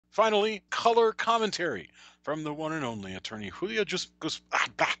finally, color commentary from the one and only attorney Julia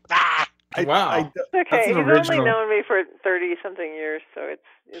Wow, It's that's okay. an He's only original. known me for 30-something years, so it's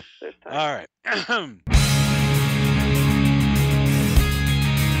there's time. All right.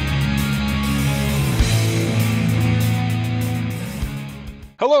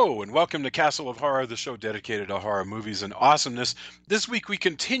 Hello, and welcome to Castle of Horror, the show dedicated to horror movies and awesomeness. This week we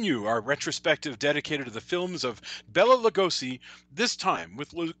continue our retrospective dedicated to the films of Bela Lugosi, this time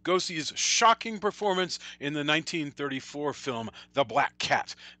with Lugosi's shocking performance in the 1934 film The Black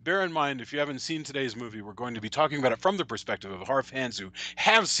Cat. Bear in mind, if you haven't seen today's movie, we're going to be talking about it from the perspective of horror fans who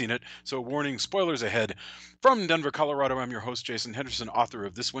have seen it, so warning, spoilers ahead. From Denver, Colorado, I'm your host, Jason Henderson, author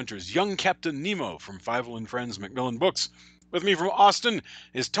of this winter's Young Captain Nemo from Fievel and Friends Macmillan Books. With me from Austin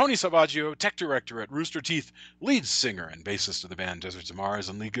is Tony Savaggio, tech director at Rooster Teeth, lead singer and bassist of the band Deserts of Mars,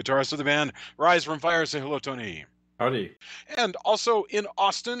 and lead guitarist of the band Rise from Fire. Say hello, Tony. Howdy. And also in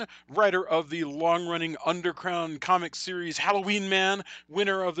Austin, writer of the long-running Underground comic series Halloween Man,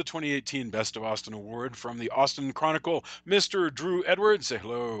 winner of the 2018 Best of Austin Award from the Austin Chronicle, Mr. Drew Edwards. Say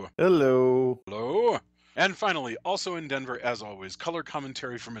hello. Hello. Hello. And finally, also in Denver, as always, color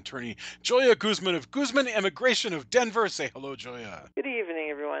commentary from attorney Joya Guzman of Guzman Immigration of Denver. Say hello, Joya. Good evening,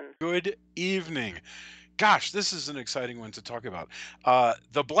 everyone. Good evening. Gosh, this is an exciting one to talk about.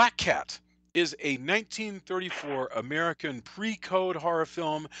 The Black Cat is a 1934 American pre-code horror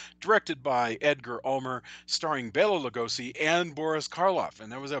film directed by Edgar Ulmer, starring Bela Lugosi and Boris Karloff.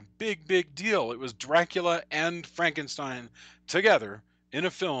 And that was a big, big deal. It was Dracula and Frankenstein together in a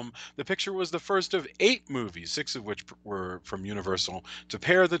film. The picture was the first of 8 movies, 6 of which were from Universal. To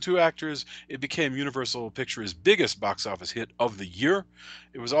pair the two actors, it became Universal Pictures' biggest box office hit of the year.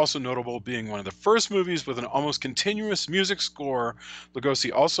 It was also notable being one of the first movies with an almost continuous music score.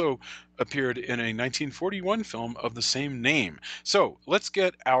 Lugosi also appeared in a 1941 film of the same name. So let's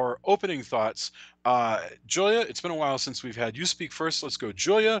get our opening thoughts. Julia, it's been a while since we've had you speak first. Let's go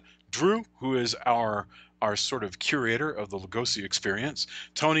Julia, Drew, who is our sort of curator of the Lugosi experience,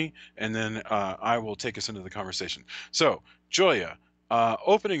 Tony, and then I will take us into the conversation. So, Julia,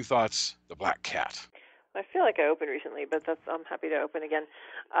 opening thoughts, The Black Cat. I feel like I opened recently, but I'm happy to open again.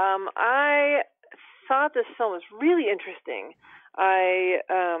 I thought this film was really interesting. I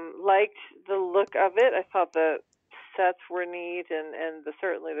liked the look of it. I thought the sets were neat, and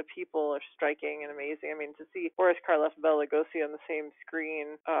certainly the people are striking and amazing. I mean, to see Boris Karloff and Bela Lugosi on the same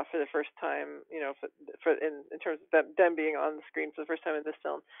screen for the first time, in terms of them being on the screen for the first time in this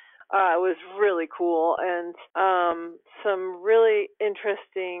film, it was really cool, and some really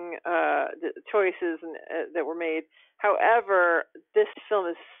interesting choices that were made. However, this film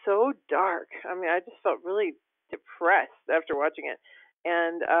is so dark. I mean, I just felt really depressed after watching it.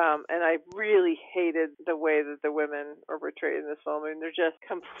 And I really hated the way that the women are portrayed in this film. I mean, they're just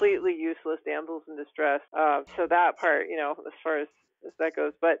completely useless damsels in distress. So that part, as far as that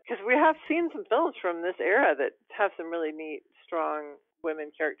goes, but because we have seen some films from this era that have some really neat, strong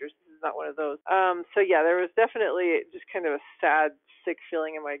women characters. This is not one of those. So yeah, there was definitely just kind of a sad, sick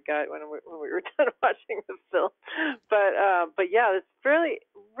feeling in my gut when we were done watching the film. But yeah, it's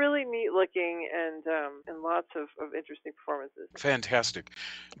really neat looking and lots of interesting performances. Fantastic.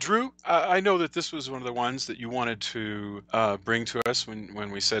 Drew, I know that this was one of the ones that you wanted to bring to us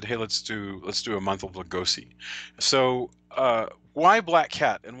when we said, hey, let's do a month of Lugosi. So why Black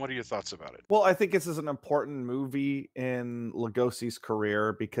Cat, and what are your thoughts about it? Well, I think this is an important movie in Lugosi's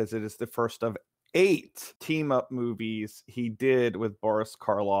career because it is the first of 8 team-up movies he did with Boris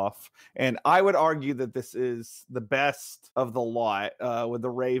Karloff. And I would argue that this is the best of the lot, with The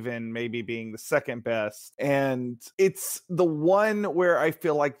Raven maybe being the second best. And it's the one where I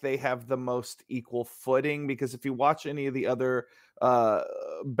feel like they have the most equal footing, because if you watch any of the other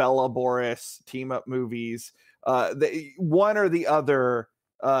Bela Boris team-up movies, one or the other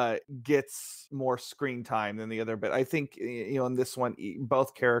gets more screen time than the other, but I think in this one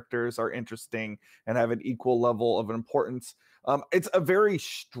both characters are interesting and have an equal level of importance. It's a very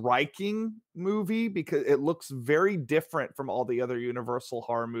striking movie because it looks very different from all the other Universal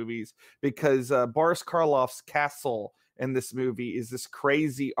horror movies, because Boris Karloff's castle in this movie is this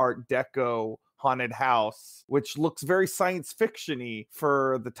crazy Art Deco haunted house, which looks very science fiction-y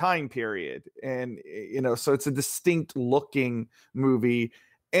for the time period. And, so it's a distinct looking movie.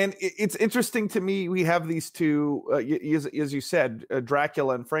 And it's interesting to me, we have these two, as you said,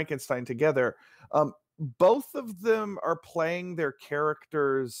 Dracula and Frankenstein together. Both of them are playing their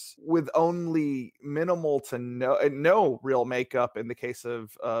characters with only minimal to no real makeup in the case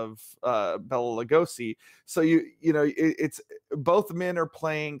of Bela Lugosi. So it's both men are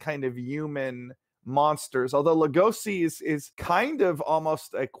playing kind of human monsters. Although Lugosi is kind of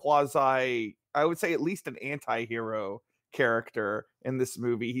almost a quasi, I would say at least an anti-hero character in this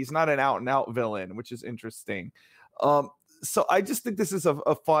movie. He's not an out and out villain, which is interesting. So I just think this is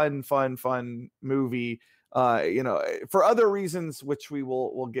a fun movie. For other reasons, which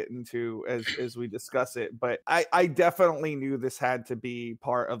we'll get into as we discuss it. But I definitely knew this had to be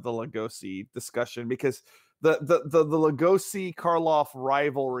part of the Lugosi discussion, because the Lugosi Karloff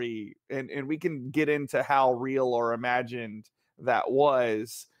rivalry, and we can get into how real or imagined that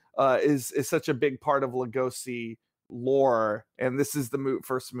was, is such a big part of Lugosi lore, and this is the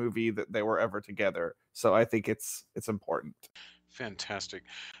first movie that they were ever together. So I think it's important. Fantastic.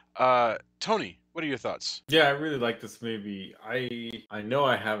 Tony, what are your thoughts? Yeah, I really like this movie. I know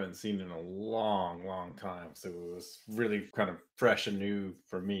I haven't seen it in a long time, so it was really kind of fresh and new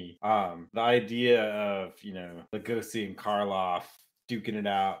for me. The idea of, Lugosi and Karloff duking it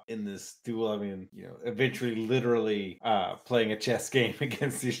out in this duel. I mean, eventually literally playing a chess game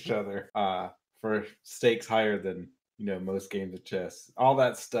against each other for stakes higher than most games of chess. All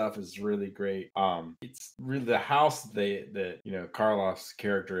that stuff is really great. It's really the house that Karloff's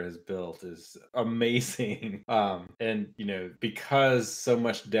character has built is amazing. And because so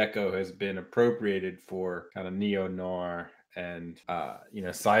much deco has been appropriated for kind of neo-noir and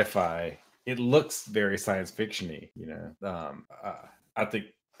sci-fi, it looks very science fiction-y. I think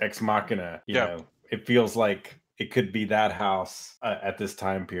Ex Machina, it feels like it could be that house at this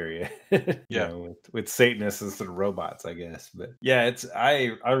time period, with Satanists instead of robots, I guess. But yeah,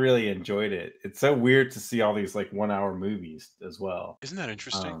 I really enjoyed it. It's so weird to see all these like 1 hour movies as well. Isn't that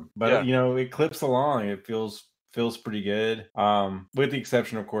interesting? But it clips along. It feels pretty good. With the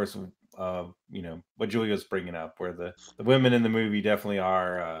exception, of course, of what Julia's bringing up, where the women in the movie definitely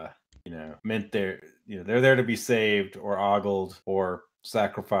are meant they're there to be saved or ogled or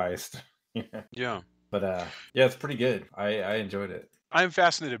sacrificed. Yeah. But yeah, it's pretty good. I enjoyed it. I'm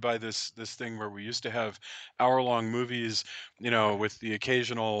fascinated by this thing where we used to have hour-long movies, with the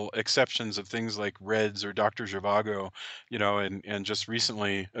occasional exceptions of things like Reds or Dr. Zhivago, and just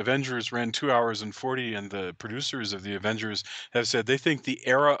recently Avengers ran 2 hours and 40, and the producers of the Avengers have said they think the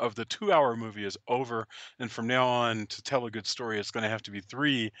era of the 2 hour movie is over, and from now on, to tell a good story, it's going to have to be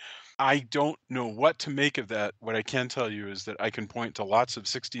 3. I don't know what to make of that. What I can tell you is that I can point to lots of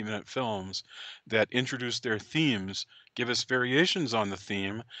 60-minute films that introduce their themes, give us variations on the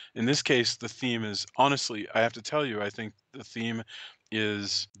theme. In this case, the theme is, honestly, I have to tell you, I think the theme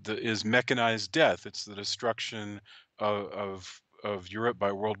is mechanized death. It's the destruction of Europe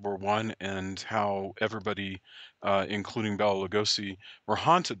by World War I, and how everybody, including Bela Lugosi, were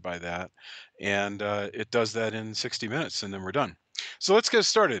haunted by that. And it does that in 60 minutes, and then we're done. So let's get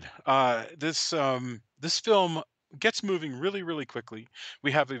started. This film gets moving really, really quickly.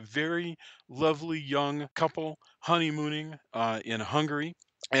 We have a very lovely young couple honeymooning in Hungary,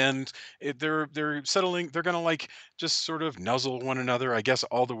 and they're settling. They're gonna like just sort of nuzzle one another, I guess,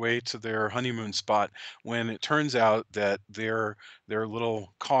 all the way to their honeymoon spot. When it turns out that their their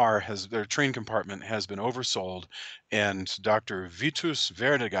train compartment has been oversold, and Dr. Vitus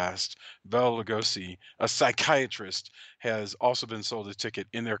Verdegast, Bela Lugosi, a psychiatrist, has also been sold a ticket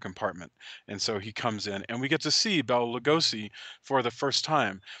in their compartment. And so he comes in, and we get to see Bela Lugosi for the first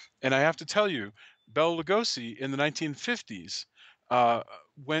time. And I have to tell you, Bela Lugosi in the 1950s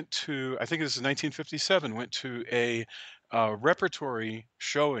went to, I think this is 1957, went to a repertory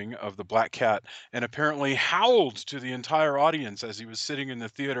showing of The Black Cat, and apparently howled to the entire audience as he was sitting in the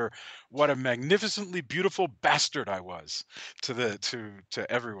theater, "What a magnificently beautiful bastard I was," to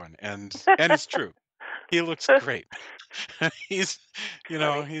everyone. And it's true. He looks great. He's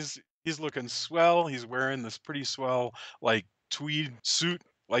he's looking swell. He's wearing this pretty swell like tweed suit,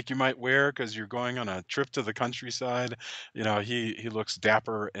 like you might wear because you're going on a trip to the countryside. He looks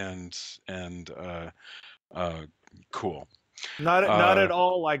dapper and cool. Not at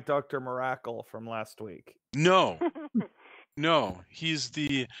all like Dr. Miracle from last week. No. No, he's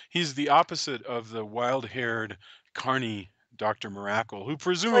the opposite of the wild-haired, carny Dr. Miracle, who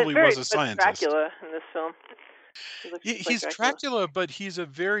presumably was a scientist. Dracula in this film. He's Dracula, but he's a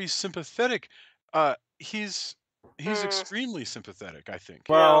very sympathetic. He's extremely sympathetic, I think.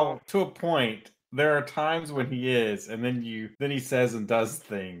 Well, to a point. There are times when he is, and then he says and does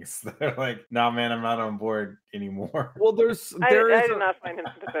things that are like, "Nah, man, I'm not on board anymore." Well, I do not find him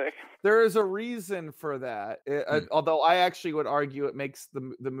sympathetic. There is a reason for that. Although I actually would argue it makes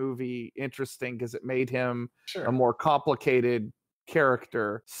the movie interesting because it made him a more complicated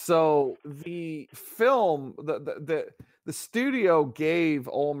character. So the film, the studio gave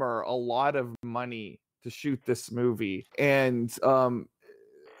Ulmer a lot of money to shoot this movie, and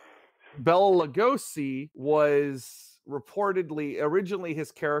Bela Lugosi was reportedly originally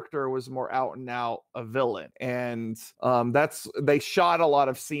his character was more out and out a villain, and that's they shot a lot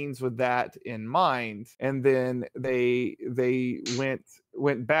of scenes with that in mind, and then they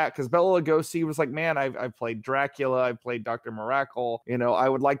went back because Bela Lugosi was like, man, I've played Dracula, I've played Dr. Miracle, I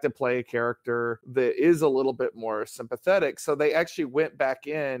would like to play a character that is a little bit more sympathetic. So they actually went back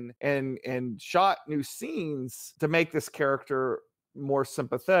in and shot new scenes to make this character more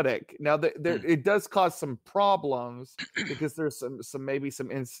sympathetic. Now it does cause some problems because there's some maybe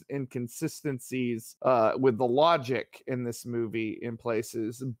some inconsistencies with the logic in this movie in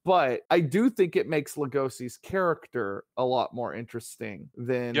places, but I do think it makes Lugosi's character a lot more interesting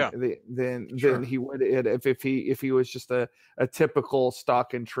than than he would if he was just a typical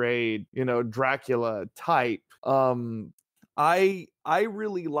stock and trade Dracula type. I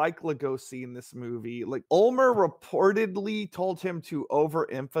really like Lugosi in this movie. Like Ulmer reportedly told him to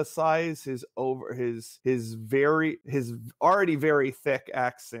overemphasize his already very thick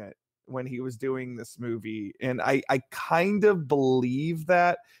accent when he was doing this movie. And I kind of believe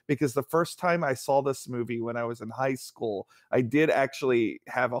that, because the first time I saw this movie when I was in high school, I did actually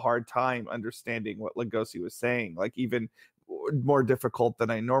have a hard time understanding what Lugosi was saying, like even more difficult than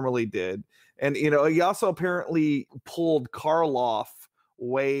I normally did. And he also apparently pulled Karloff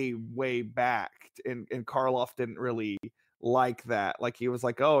way back, and Karloff didn't really like that. Like he was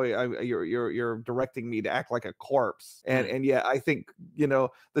like, oh, you're directing me to act like a corpse. And yeah, I think the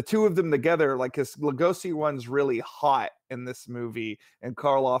two of them together, like, because Lugosi runs really hot in this movie and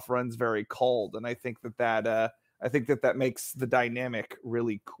Karloff runs very cold, and I think that makes the dynamic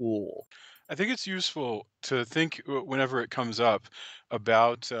really cool. I think it's useful to think whenever it comes up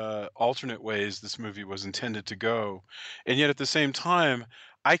about alternate ways this movie was intended to go. And yet at the same time,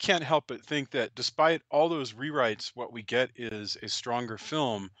 I can't help but think that despite all those rewrites, what we get is a stronger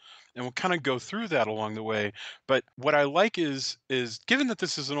film. And we'll kind of go through that along the way. But what I like is given that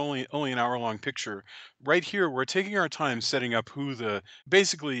this is only an hour-long picture, right here we're taking our time setting up who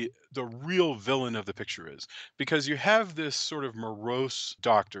basically the real villain of the picture is. Because you have this sort of morose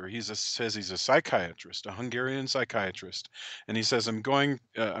doctor. Says he's a psychiatrist, a Hungarian psychiatrist, and he says, I'm going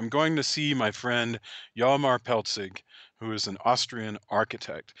to see my friend Jalmar Pelzig, who is an Austrian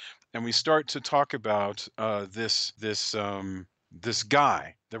architect." And we start to talk about this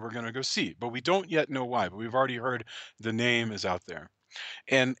guy that we're going to go see, but we don't yet know why. But we've already heard the name is out there,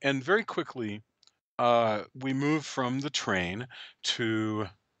 and very quickly we move from the train to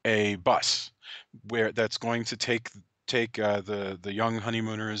a bus that's going to take the young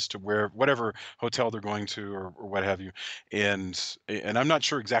honeymooners to whatever hotel they're going to, or what have you. And I'm not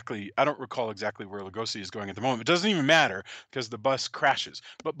sure exactly, I don't recall exactly where Lugosi is going at the moment. It doesn't even matter because the bus crashes.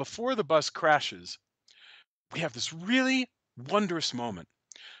 But before the bus crashes, we have this really wondrous moment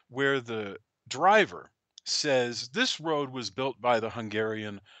where the driver says this road was built by the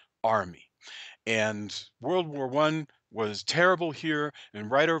Hungarian army, and World War I was terrible here,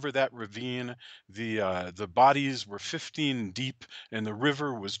 and right over that ravine, the bodies were 15 deep, and the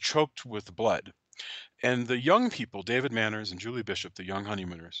river was choked with blood. And the young people, David Manners and Julie Bishop, the young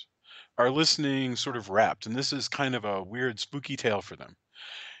honeymooners, are listening sort of rapt, and this is kind of a weird, spooky tale for them.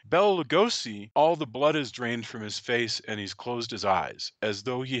 Bela Lugosi, all the blood is drained from his face, and he's closed his eyes, as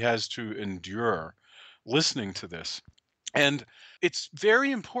though he has to endure listening to this. And it's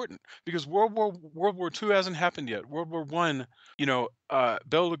very important because World War II hasn't happened yet. World War I,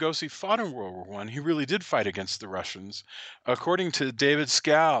 Bela Lugosi fought in World War I. He really did fight against the Russians. According to David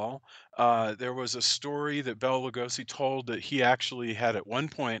Scal, there was a story that Bela Lugosi told that he actually had at one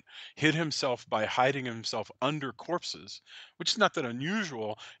point hid himself by hiding himself under corpses, which is not that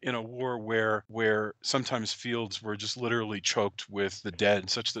unusual in a war where sometimes fields were just literally choked with the dead,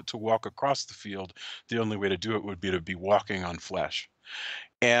 such that to walk across the field, the only way to do it would be to be walking on flesh.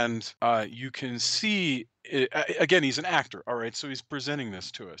 And you can see, again, he's an actor, all right, so he's presenting this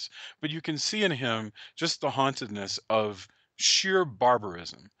to us. But you can see in him just the hauntedness of sheer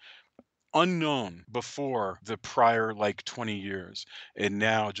barbarism, unknown before the prior 20 years, and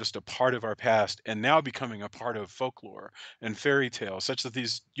now just a part of our past, and now becoming a part of folklore and fairy tales, such that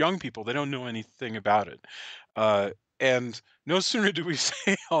these young people, they don't know anything about it. And no sooner do we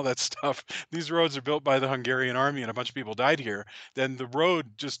say all that stuff, these roads are built by the Hungarian army and a bunch of people died here, then the road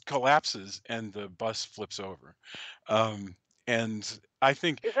just collapses and the bus flips over. And I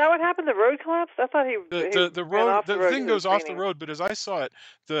think Is that what happened? The road collapsed? I thought he the ran road off the the road thing because it was goes off the raining. road, but as I saw it,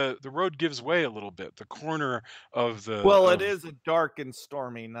 the road gives way a little bit. The corner of Well, it is a dark and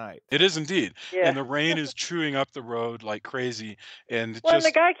stormy night. it is indeed, Yeah. and the rain is chewing up the road like crazy, and Well, and the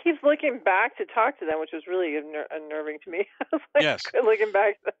just guy keeps looking back to talk to them, which was really unnerving to me. I was like, yes. quit looking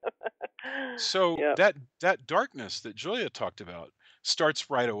back to them. So Yep. that darkness that Julia talked about starts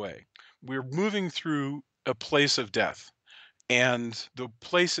right away. We're moving through a place of death, and the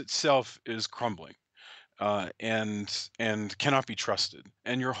place itself is crumbling. And cannot be trusted.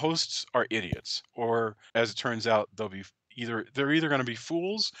 And your hosts are idiots, or as it turns out, they're either going to be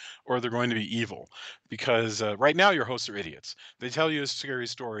fools or they're going to be evil. Because right now your hosts are idiots. They tell you a scary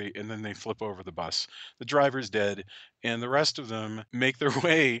story and then they flip over the bus. The driver's dead, and the rest of them make their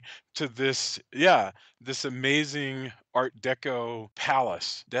way to this amazing Art Deco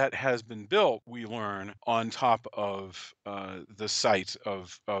palace that has been built, we learn, on top of the site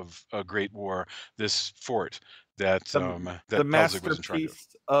of a great war, this fort that The that Belzig was in charge of. masterpiece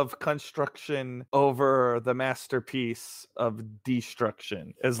of construction over the masterpiece of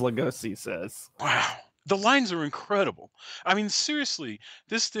destruction, as Lugosi says. Wow. The lines are incredible. I mean, seriously,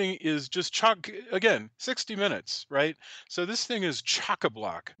 this thing is just chock again, 60 minutes, right? So this thing is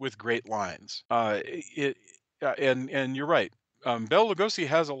chock-a-block with great lines. And you're right. Bela Lugosi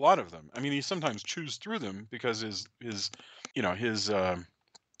has a lot of them. I mean, he sometimes chews through them because his you know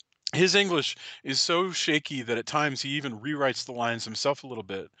his English is so shaky that at times he even rewrites the lines himself a little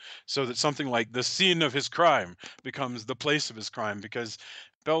bit, so that something like the scene of his crime becomes the place of his crime, because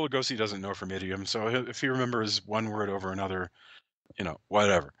Bela Lugosi doesn't know from idiom. So if he remembers one word over another,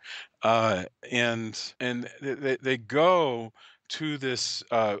 whatever. And they go to this.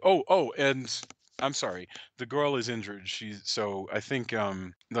 And I'm sorry, the girl is injured. So I think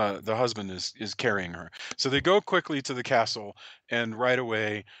the husband is carrying her. So they go quickly to the castle, and right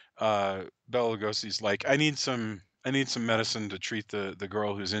away, Bela Lugosi's like, I need some medicine to treat the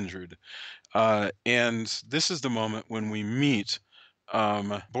girl who's injured. And this is the moment when we meet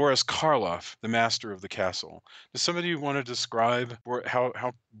Boris Karloff, the master of the castle. Does somebody want to describe how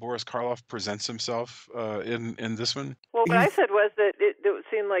Boris Karloff presents himself in this one? Well, what I He's said was that it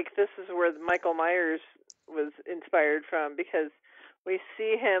seemed like this is where Michael Myers was inspired from, because we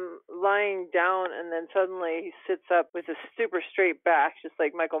see him lying down and then suddenly he sits up with a super straight back, just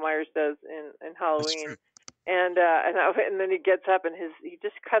like Michael Myers does in That's true. Halloween. And then he gets up and he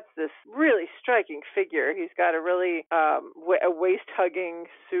just cuts this really striking figure. He's got a really a waist hugging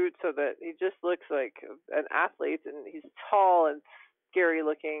suit, so that he just looks like an athlete, and he's tall and scary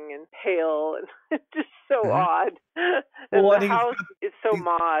looking and pale and just so Mhm. odd. And Well, the house is so he's-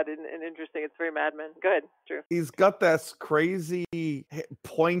 mod and interesting. It's very Mad Men. Go ahead, Drew. he's got this crazy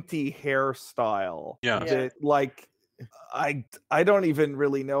pointy hairstyle. Yeah. That like I don't even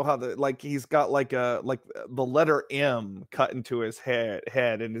really know how he's got like the letter M cut into his head,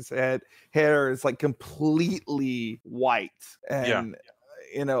 and his hair is like completely white, and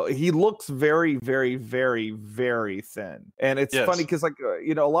he looks very, very, very, very thin. And it's funny because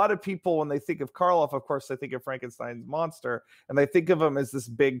a lot of people, when they think of Karloff, of course they think of Frankenstein's monster, and they think of him as this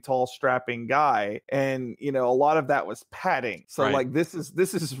big, tall, strapping guy, and a lot of that was padding. So Right. this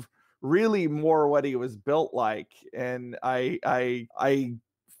is really more what he was built like, and I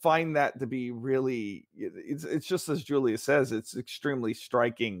find that to be really, it's just as Julia says, it's extremely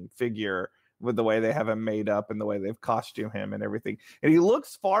striking figure with the way they have him made up and the way they've costumed him and everything. And he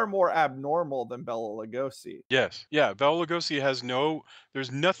looks far more abnormal than Bela Lugosi. Yes. Yeah. Bela Lugosi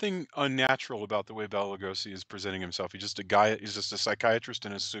there's nothing unnatural about the way Bela Lugosi is presenting himself. He's just a psychiatrist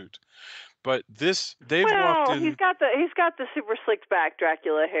in a suit. But they've walked in. He's got the super slicked back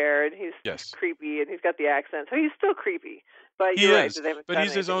Dracula hair, and he's creepy, and he's got the accent, so he's still creepy. But He you're right, is, that they haven't but done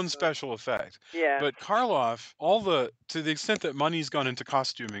he's his anything own to him. special effect. Yeah. But Karloff, to the extent that money's gone into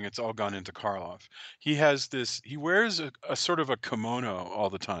costuming, it's all gone into Karloff. He wears a sort of a kimono all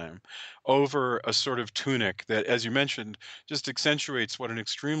the time over a sort of tunic that, as you mentioned, just accentuates what an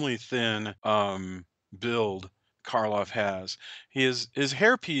extremely thin build Karloff has. His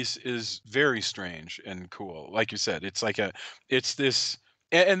hairpiece is very strange and cool. Like you said, it's this,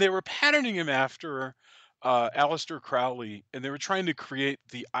 and they were patterning him after Aleister Crowley, and they were trying to create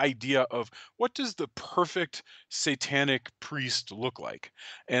the idea of what does the perfect satanic priest look like,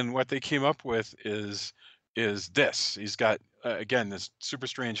 and what they came up with is this. He's got again this super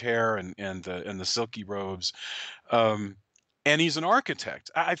strange hair and the silky robes. Um, and he's an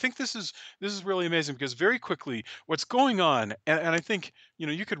architect. I think this is really amazing because very quickly what's going on, and I think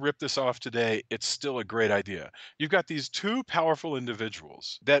you could rip this off today. It's still a great idea. You've got these two powerful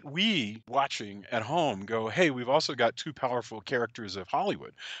individuals that we watching at home go, hey, we've also got two powerful characters of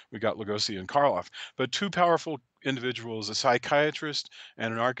Hollywood. We got Lugosi and Karloff, but two powerful individuals, a psychiatrist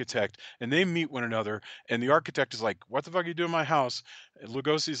and an architect, and they meet one another. And the architect is like, "What the fuck are you doing in my house?" And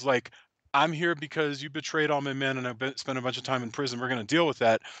Lugosi's like, "I'm here because you betrayed all my men and spent a bunch of time in prison. We're going to deal with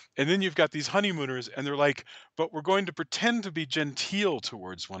that." And then you've got these honeymooners, and they're like, "But we're going to pretend to be genteel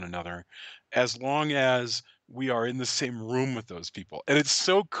towards one another as long as we are in the same room with those people." And it's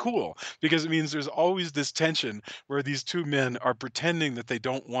so cool because it means there's always this tension where these two men are pretending that they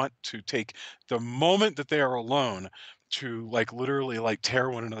don't want to take the moment that they are alone to like literally like tear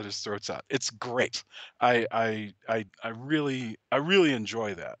one another's throats out. It's great. I really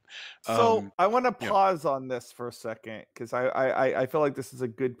enjoy that. So I want to Yeah. pause on this for a second because I feel like this is a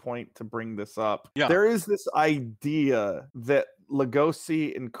good point to bring this up. Yeah. There is this idea that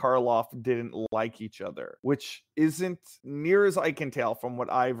Lugosi and Karloff didn't like each other, which isn't, near as I can tell from what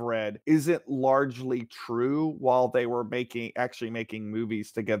I've read, isn't largely true while they were actually making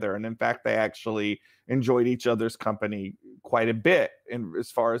movies together. And in fact, they actually enjoyed each other's company quite a bit in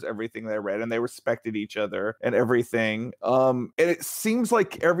as far as everything they read, and they respected each other and everything. And it seems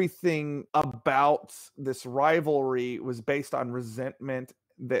like everything about this rivalry was based on resentment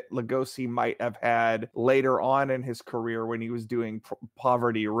that Lugosi might have had later on in his career when he was doing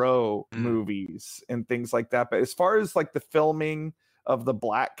Poverty Row movies and things like that. But as far as like the filming of the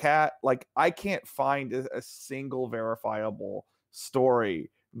Black Cat, like I can't find a single verifiable story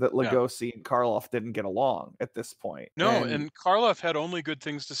that Lugosi and Karloff didn't get along at this point. No, and Karloff had only good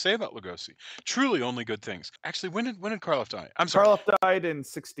things to say about Lugosi. Truly only good things. Actually, when did Karloff die? I'm sorry. Karloff died in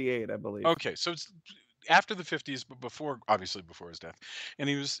 1968, I believe. Okay, so it's after the 50s, but obviously before his death.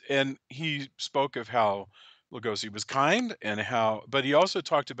 And he spoke of how Lugosi was kind but he also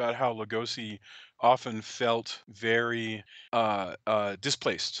talked about how Lugosi often felt very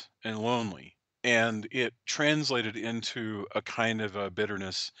displaced and lonely. And it translated into a kind of a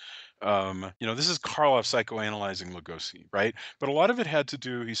bitterness. This is Karloff psychoanalyzing Lugosi, right? But a lot of it had to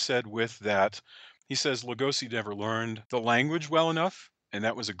do, he said, with that. He says Lugosi never learned the language well enough, and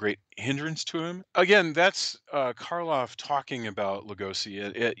that was a great hindrance to him. Again, that's Karloff talking about Lugosi.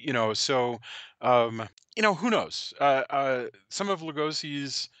 Who knows? Some of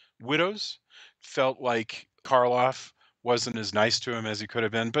Lugosi's widows felt like Karloff wasn't as nice to him as he could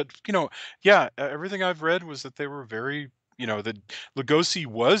have been. But everything I've read was that they were very, that Lugosi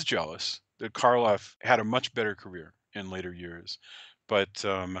was jealous that Karloff had a much better career in later years. But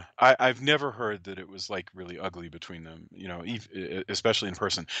I've never heard that it was like really ugly between them, especially in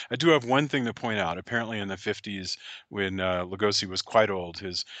person. I do have one thing to point out. Apparently in the 50s, when Lugosi was quite old,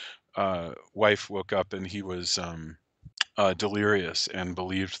 his wife woke up and he was delirious and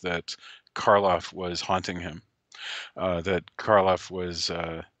believed that Karloff was haunting him, that Karloff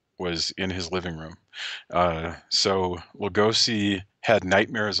was in his living room. So Lugosi had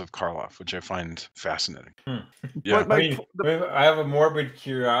nightmares of Karloff, which I find fascinating. Yeah, I have a morbid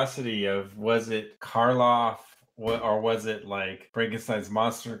curiosity of, was it Karloff or was it like Frankenstein's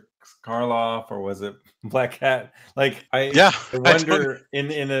monster Karloff, or was it Black Cat? Like I wonder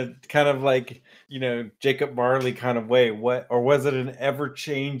in a kind of like Jacob Marley kind of way, or was it an ever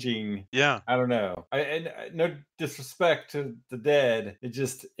changing? Yeah, I don't know. I no disrespect to the dead, it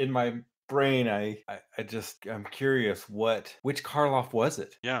just in my brain I'm curious which Karloff was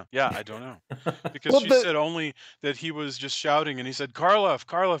it? Yeah, I don't know. Because she said only that he was just shouting and he said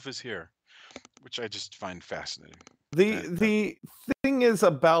Karloff is here, which I just find fascinating. The thing is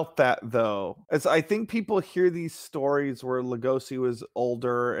about that, though, is I think people hear these stories where Lugosi was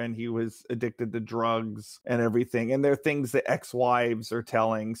older and he was addicted to drugs and everything, and they're things that ex-wives are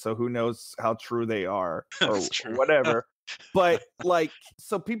telling, so who knows how true they are or whatever. But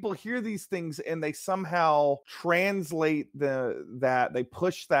so people hear these things and they somehow translate that they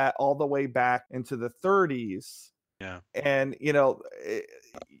push that all the way back into the 30s. Yeah. And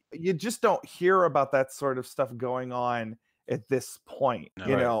you just don't hear about that sort of stuff going on at this point,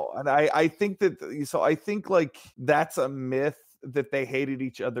 and I think like that's a myth that they hated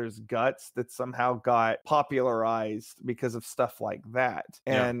each other's guts that somehow got popularized because of stuff like that.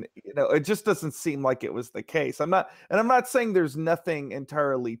 And it just doesn't seem like it was the case. I'm not saying there's nothing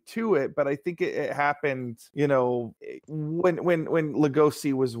entirely to it, but I think it happened, when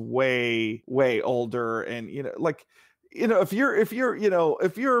Lugosi was way older, and if you're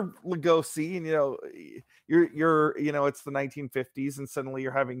Lugosi and you're it's the 1950s and suddenly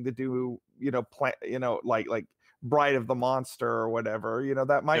you're having to do Bride of the Monster or whatever,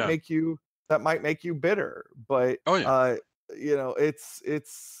 that might Yeah. make you bitter. But Oh yeah.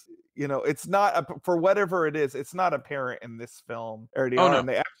 it's not for whatever it is. It's not apparent in this film, Oh RDR, no. and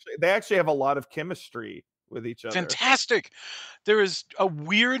they actually have a lot of chemistry with each other. Fantastic. There is a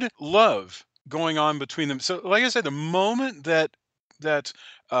weird love going on between them. So, like I said, the moment that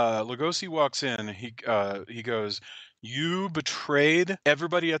Lugosi walks in, he goes, "You betrayed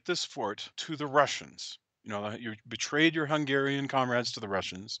everybody at this fort to the Russians. You betrayed your Hungarian comrades to the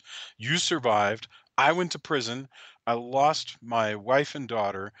Russians. You survived. I went to prison. I lost my wife and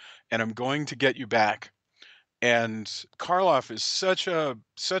daughter, and I'm going to get you back." And Karloff is such a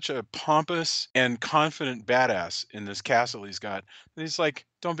pompous and confident badass in this castle he's got. And he's like,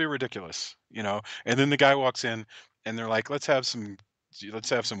 "Don't be ridiculous." And then the guy walks in, and they're like, "Let's have some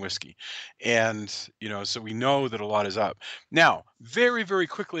whiskey," and so we know that a lot is up. Now, very very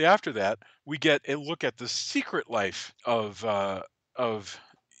quickly after that, we get a look at the secret life of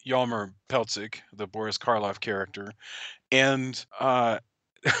Yalmar Peltzik, the Boris Karloff character, and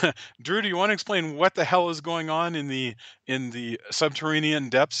Drew, do you want to explain what the hell is going on in the subterranean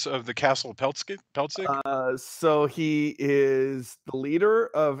depths of the castle Peltzik? So he is the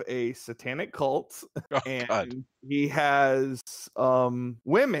leader of a satanic cult, Oh God. and he has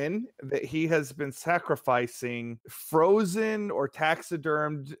women that he has been sacrificing, frozen or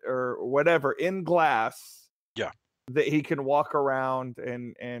taxidermed or whatever, in glass, Yeah. that he can walk around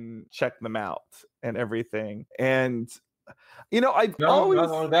and check them out and everything. And I've Not always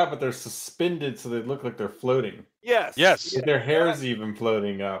only that, but they're suspended so they look like they're floating. yes, Yes. Like their hair's even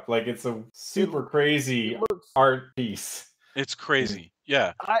floating up. Like it's a super crazy it looks art piece. It's crazy.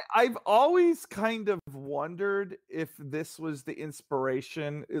 Yeah. I've always kind of wondered if this was the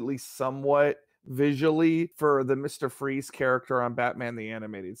inspiration, at least somewhat visually, for the Mr. Freeze character on Batman the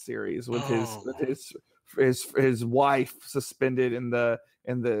Animated Series, with his wife suspended in the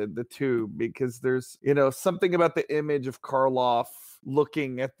tube, because there's something about the image of Karloff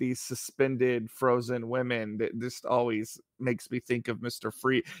looking at these suspended frozen women that just always makes me think of Mr.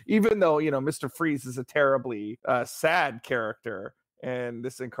 Freeze, even though Mr. Freeze is a terribly sad character, and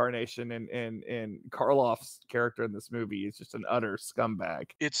this incarnation and Karloff's character in this movie is just an utter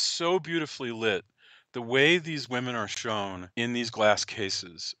scumbag. It's so beautifully lit. The way these women are shown in these glass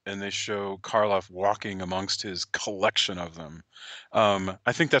cases, and they show Karloff walking amongst his collection of them.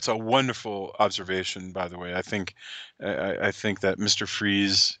 I think that's a wonderful observation, by the way. I think that Mr.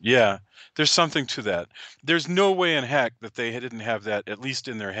 Freeze, yeah, there's something to that. There's no way in heck that they didn't have that at least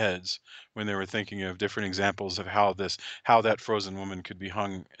in their heads when they were thinking of different examples of how that frozen woman could be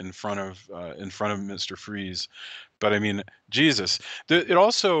hung in front of Mr. Freeze. But I mean, Jesus. It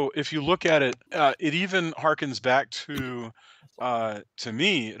also, if you look at it, it even harkens back to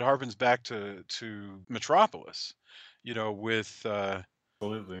me, it harkens back to Metropolis,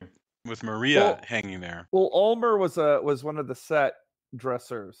 Absolutely. with Maria Well, hanging there. well, Ulmer was one of the set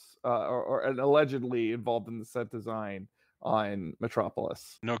dressers, and allegedly involved in the set design on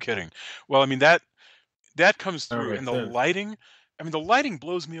Metropolis. No kidding. Well, I mean that comes That through, makes and the sense. lighting. I mean, the lighting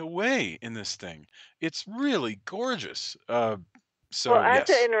blows me away in this thing. It's really gorgeous. Well, So I have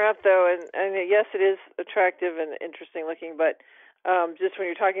to yes, interrupt though, and yes, it is attractive and interesting looking, but just when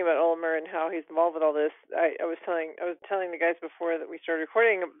you're talking about Ulmer and how he's involved with all this, I was telling the guys before that we started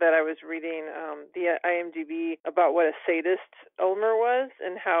recording that I was reading the IMDb about what a sadist Ulmer was,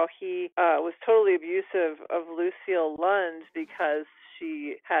 and how he was totally abusive of Lucille Lund because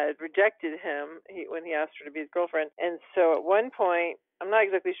she had rejected him when he asked her to be his girlfriend. And so at one point, I'm not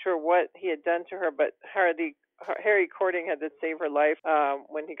exactly sure what he had done to her, but Harry Cording had to save her life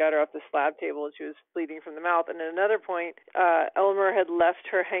when he got her off the slab table and she was bleeding from the mouth. And at another point, Elmer had left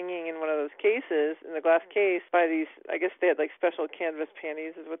her hanging in one of those cases, in the glass case, by these, I guess they had like special canvas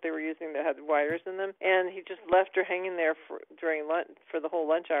panties is what they were using that had wires in them. And he just left her hanging there for the whole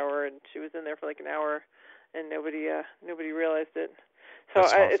lunch hour, and she was in there for like an hour, and nobody realized it. So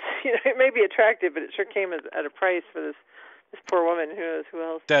that's awful. it's it may be attractive, but it sure came at a price for this poor woman. Who knows who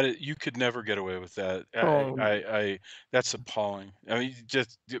else? You could never get away with that. Oh. That's appalling. I mean,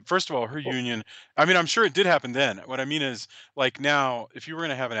 just first of all, her union. I mean, I'm sure it did happen then. What I mean is, like now, if you were going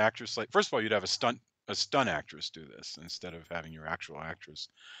to have an actress, like first of all, you'd have a stunt actress do this instead of having your actual actress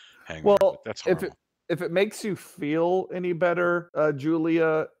hang there. But Well, that's if horrible. it makes you feel any better,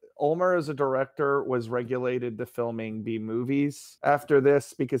 Julia, Ulmer as a director was regulated to filming B movies after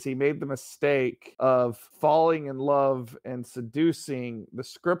this, because he made the mistake of falling in love and seducing the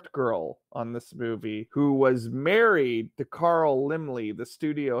script girl on this movie, who was married to Carl Laemmle, the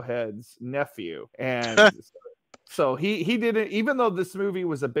studio head's nephew. And So he didn't, even though this movie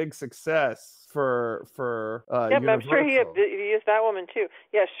was a big success for Yeah, but I'm sure he Universal. used that woman too.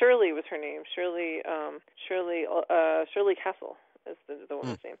 Yeah, Shirley was her name. Shirley Castle is the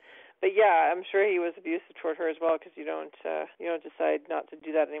woman's name. But yeah, I'm sure he was abusive toward her as well, because you don't decide not to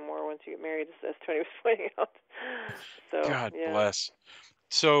do that anymore once you get married, as Tony was pointing out. So God yeah. bless.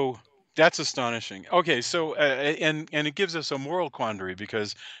 So that's astonishing. Okay, so and it gives us a moral quandary,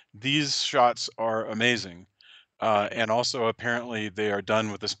 because these shots are amazing. And also, apparently, they are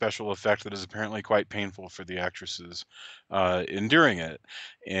done with a special effect that is apparently quite painful for the actresses enduring it.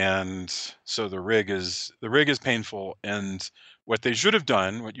 And so the rig is painful. And what they should have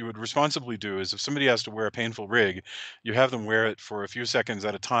done, what you would responsibly do, is if somebody has to wear a painful rig, you have them wear it for a few seconds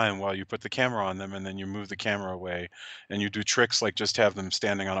at a time while you put the camera on them, and then you move the camera away, and you do tricks like just have them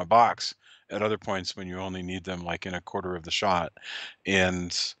standing on a box at other points when you only need them, like in a quarter of the shot.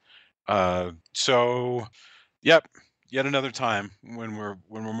 And so. Yep, yet another time when we're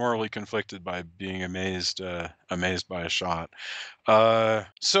morally conflicted by being amazed by a shot.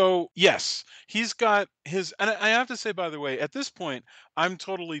 So yes, he's got his, and I have to say, by the way, at this point, I'm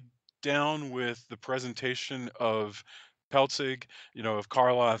totally down with the presentation of Peltzig, of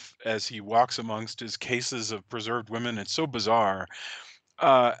Karloff as he walks amongst his cases of preserved women. It's so bizarre.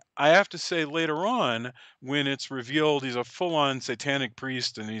 I have to say, later on, when it's revealed he's a full-on satanic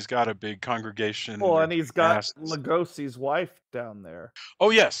priest and he's got a big congregation, Well, they're and he's doing got masses. Lugosi's wife down there. Oh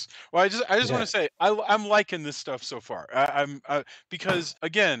yes. Well, I just want Yeah. to say I'm liking this stuff so far. Because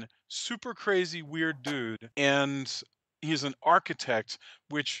again, super crazy weird dude, and he's an architect,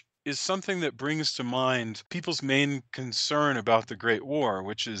 which is something that brings to mind people's main concern about the Great War,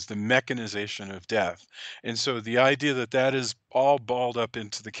 which is the mechanization of death. And so the idea that that is all balled up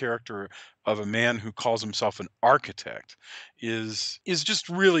into the character of a man who calls himself an architect is just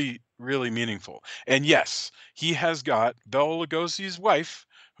really, really meaningful. And yes, he has got Bela Lugosi's wife,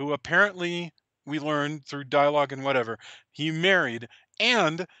 who apparently we learned through dialogue and whatever, he married,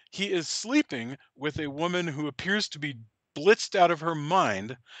 and he is sleeping with a woman who appears to be blitzed out of her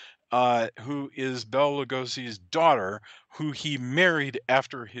mind, who is Bela Lugosi's daughter, who he married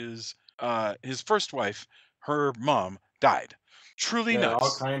after his first wife, her mom, died. Truly Yeah, all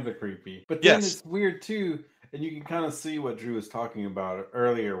nuts. kinds of creepy. But then Yes. it's weird too, and you can kind of see what Drew was talking about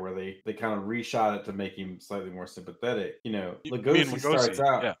earlier, where they kind of reshot it to make him slightly more sympathetic. You mean Lugosi starts Lugosi?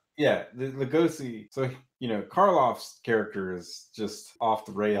 out, Yeah. yeah, the Lugosi. So Karloff's character is just off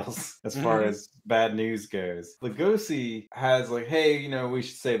the rails as far as bad news goes. Lugosi has like, hey, we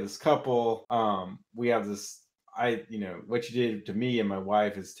should save this couple. We have this. What you did to me and my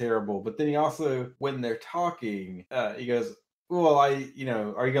wife is terrible. But then he also, when they're talking, he goes, well, are you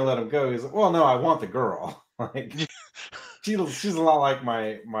gonna let him go? He's like, well, no, I want the girl. Like, she's a lot like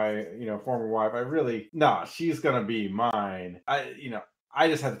my former wife. She's gonna be mine. I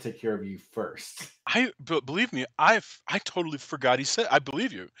just have to take care of you first. But believe me, I totally forgot he said. I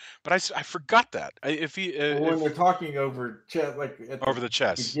believe you, but I forgot that. When they're talking over chess, like at over the the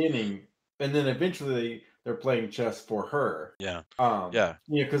chess. beginning, and then eventually they're playing chess for her. Yeah. Yeah,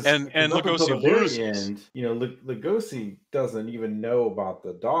 because And up until the Lugosi very loses. end, Lugosi doesn't even know about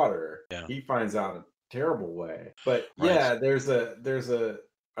the daughter. Yeah. He finds out in a terrible way. But Right. yeah, there's a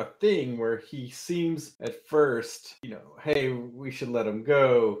thing where he seems at first, hey, we should let him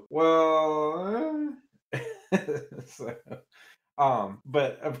go. Well, so,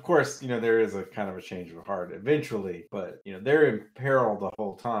 but of course, there is a kind of a change of heart eventually, but they're in peril the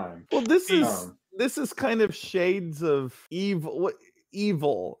whole time. Well, this is kind of shades of evil.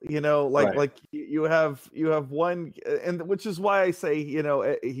 Right. Like you have one, and which is why I say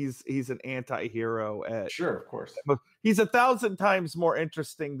he's an anti-hero. Sure, of course. He's 1,000 times more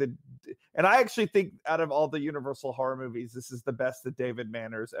interesting than, and I actually think out of all the Universal horror movies, this is the best that David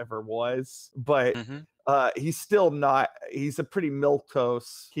Manners ever was. But he's still not. He's a pretty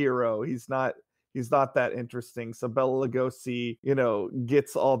milquetoast hero. He's not that interesting. So Bela Lugosi,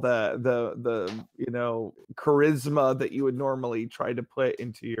 gets all the charisma that you would normally try to put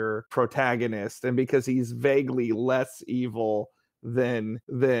into your protagonist, and because he's vaguely less evil than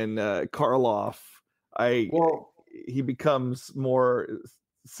Karloff, he becomes more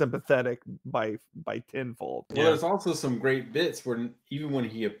sympathetic by tenfold. Well, there's also some great bits where even when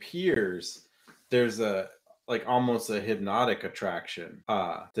he appears, there's almost a hypnotic attraction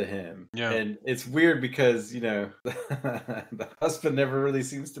to him. Yeah. And it's weird because, the husband never really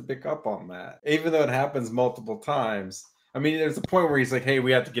seems to pick up on that, even though it happens multiple times. I mean, there's a point where he's like, hey,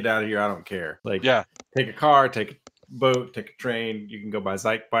 we have to get out of here. I don't care. Like, yeah, take a car, take a boat, take a train. You can go by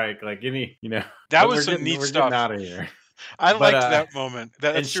Zyke bike, like any, That was some neat stuff. We're getting out of here. I liked that moment.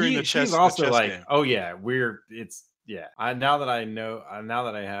 That's during the chess. She's also the chess like, game. oh yeah, yeah. Now that I know, now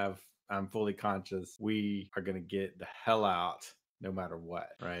that I'm fully conscious, we are gonna get the hell out no matter what,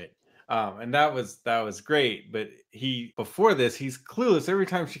 right? And that was great. But before this, he's clueless. Every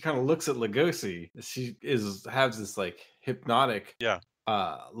time she kind of looks at Lugosi, she has this like hypnotic Yeah.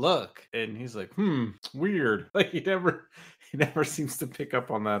 look, and he's like, weird. Like he never seems to pick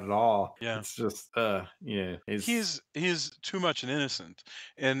up on that at all. Yeah. It's just yeah, he's too much an innocent,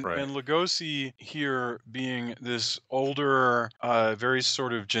 and Right. Lugosi here, being this older, very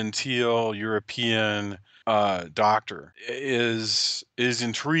sort of genteel European doctor, is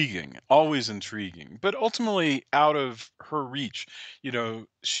intriguing, always intriguing, but ultimately out of her reach.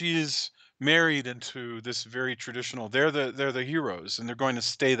 She's married into this very traditional, they're the heroes, and they're going to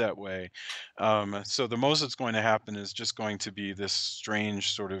stay that way. So the most that's going to happen is just going to be this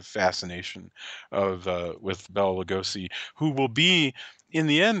strange sort of fascination of with Bela Lugosi, who will be in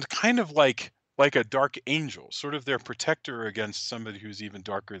the end kind of like a dark angel, sort of their protector against somebody who's even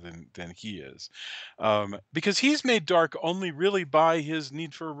darker than he is, because he's made dark only really by his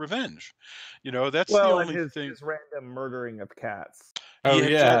need for revenge. That's the And only thing. his random murdering of cats. Oh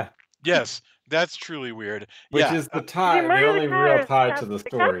yeah. Yes, that's truly weird. Which Yeah, is the Did he tie, the murder only cat, real or is tie cat- to the The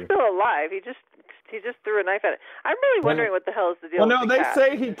story. cat's still alive. He just threw a knife at it. I'm really wondering what the hell is the deal Well, no, with the they cat.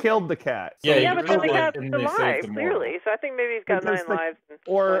 say he killed the cat. Yeah, Yeah, he but then killed the it cat's and they saved alive, the moral. clearly. So I think maybe he's got Because 9 lives. And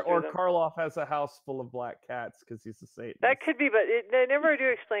Or going through them. Karloff has a house full of black cats because he's a Satanist. That could be, but they never do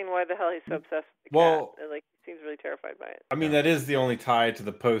explain why the hell he's so obsessed with the Well, cat. Like, he seems really terrified by it. I mean, that is the only tie to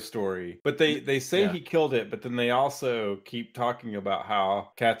the Poe story. But they say Yeah. he killed it, but then they also keep talking about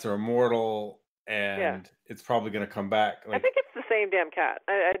how cats are immortal and it's probably going to come back. I think it's the same damn cat.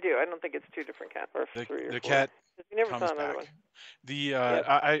 I do. I don't think it's 2 different cats, or 3 or 4. The cat You never comes saw another back.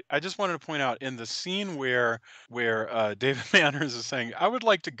 one. I just wanted to point out, in the scene where David Manners is saying, I would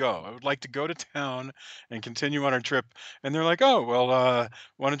like to go to town and continue on our trip, and they're like, oh well,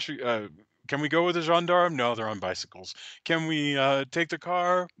 why don't you can we go with a gendarme? No, they're on bicycles. Can we take the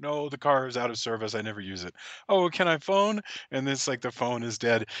car? No, the car is out of service. I never use it. Oh, can I phone? And it's like the phone is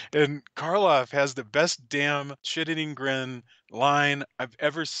dead. And Karloff has the best damn shit-eating grin line I've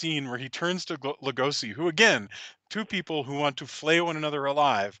ever seen, where he turns to Lugosi, who again, 2 people who want to flay one another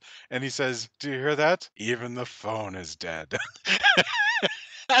alive, and he says, do you hear that? Even the phone is dead.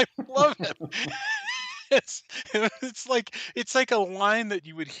 I love it. It's like a line that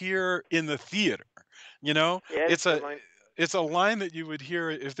you would hear in the theater. Yeah, it's a line. it's a line that you would hear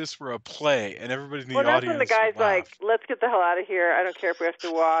if this were a play and everybody in the Well, that's audience when the guy's would laugh. like, let's get the hell out of here. I don't care if we have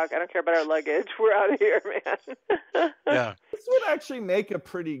to walk. I don't care about our luggage. We're out of here, man. Yeah. This would actually make a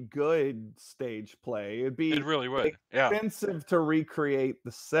pretty good stage play. It'd be It really would. Yeah. expensive to recreate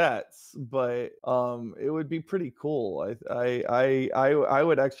the sets, but it would be pretty cool. I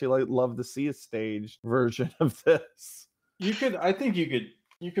would actually love to see a staged version of this. I think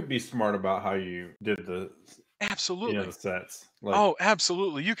you could be smart about how you did the Absolutely. the sets. Oh,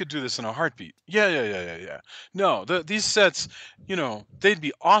 absolutely. You could do this in a heartbeat. Yeah. No, these sets, they'd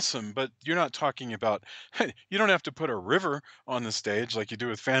be awesome, but you're not talking about, you don't have to put a river on the stage like you do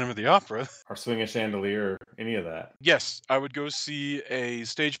with Phantom of the Opera. Or swing a chandelier, or any of that. Yes, I would go see a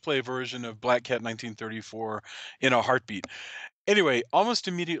stage play version of Black Cat 1934 in a heartbeat. Anyway, almost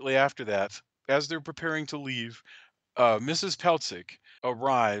immediately after that, as they're preparing to leave, Mrs. Peltzik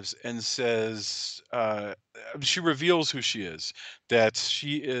arrives and says, she reveals who she is, that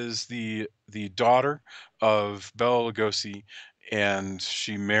she is the daughter of Bela Lugosi, and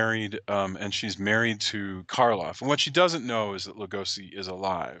she's married to Karloff. And what she doesn't know is that Lugosi is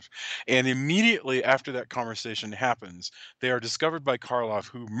alive. And immediately after that conversation happens, they are discovered by Karloff,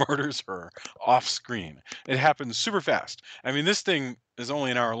 who murders her off screen. It happens super fast. I mean, this thing is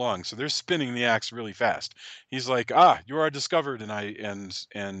only an hour long, so they're spinning the axe really fast. He's like, you are discovered,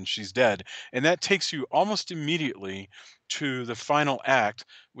 and she's dead. And that takes you almost immediately to the final act,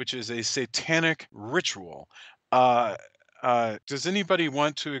 which is a satanic ritual. Does anybody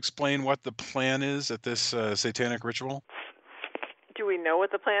want to explain what the plan is at this satanic ritual? Do we know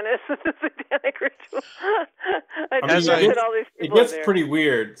what the plan is with the satanic ritual? It gets pretty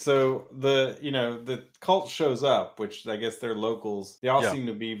weird. So the cult shows up, which I guess they're locals. They all seem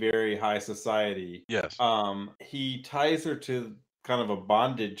to be very high society. Yes. He ties her to kind of a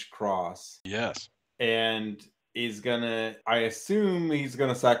bondage cross. Yes. And I assume he's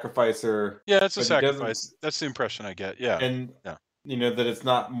gonna sacrifice her. Yeah, it's a sacrifice. That's the impression I get. Yeah. And that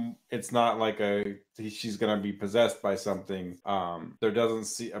it's not like she's gonna be possessed by something. There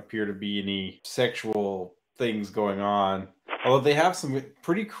doesn't appear to be any sexual things going on. Although they have some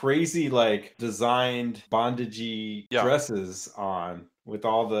pretty crazy, like, designed bondagey dresses on, with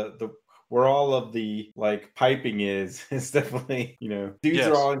all the where all of the like piping is definitely, dudes are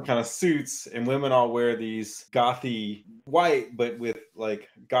Yes. all in kind of suits and women all wear these gothy white but with like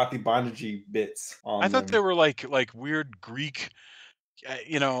gothy bondagey bits I on thought they them. were like weird Greek,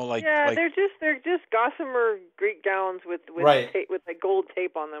 Yeah, like they're just gossamer Greek gowns with Right. tape, with like gold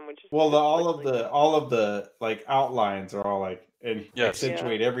tape on them, which is Well, just all of the like outlines are all like and yes. Yeah.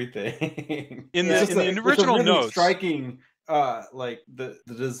 accentuate everything. In It's Yeah. the just in the it's a original really notes, striking like the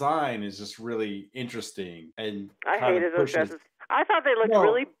design is just really interesting and I kind of hated those pushes. dresses. I thought they looked No,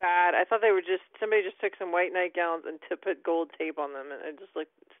 really bad. I thought they were just somebody just took some white nightgowns and put gold tape on them, and it just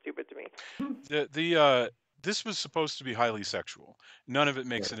looked stupid to me. the this was supposed to be highly sexual. None of it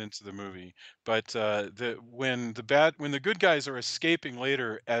makes right. it into the movie. But when the good guys are escaping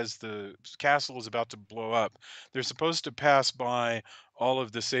later as the castle is about to blow up, they're supposed to pass by all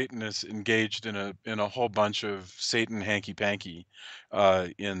of the Satanists engaged in a whole bunch of Satan hanky panky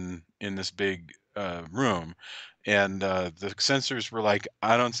in this big room. And the censors were like,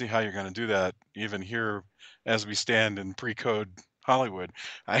 I don't see how you're going to do that, even here as we stand in pre-code Hollywood.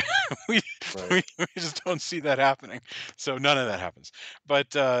 I we, Right. we just don't see that happening. So none of that happens. But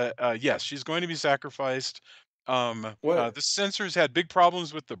yes, she's going to be sacrificed. What The censors had big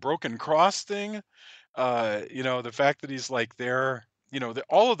problems with the broken cross thing. The fact that he's like there,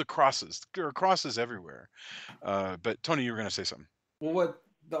 all of the crosses, there are crosses everywhere. But Tony, you were going to say something. Well, what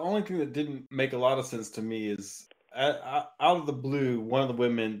the only thing that didn't make a lot of sense to me is out of the blue, one of the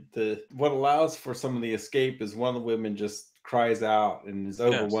women, what allows for some of the escape is one of the women just cries out and is Yes.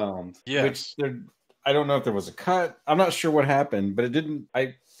 overwhelmed. Which Yes. I don't know if there was a cut. I'm not sure what happened, but it didn't.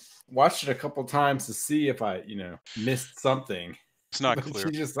 I watched it a couple times to see if I, missed something. It's not But clear.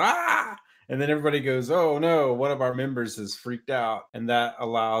 she just and then everybody goes, "Oh no, one of our members has freaked out," and that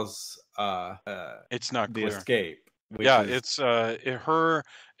allows It's not the clear. escape. Which Yeah, is it's her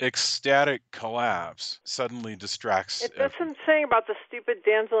ecstatic collapse suddenly distracts That's what everyone. I'm saying about the stupid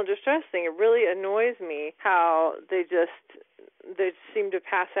damsel in distress thing. It really annoys me how they seem to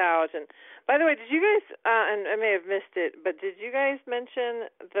pass out. And by the way, did you guys? And I may have missed it, but did you guys mention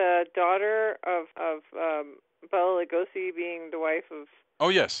the daughter of Bela Lugosi being the wife of? Oh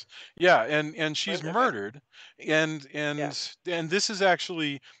yes, yeah, and she's Okay. murdered, and Yeah. and and this is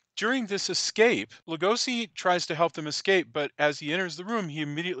actually during this escape. Lugosi tries to help them escape, but as he enters the room, he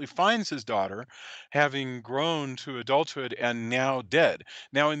immediately finds his daughter, having grown to adulthood and now dead.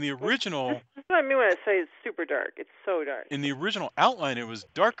 Now, This is what I mean when I say it's super dark. It's so dark. in the original outline, it was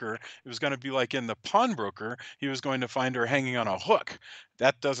darker. It was going to be like in the pawnbroker. He was going to find her hanging on a hook.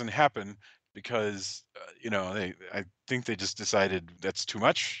 That doesn't happen because I think they just decided that's too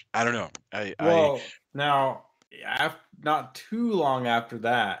much. I don't know. well now. Not too long after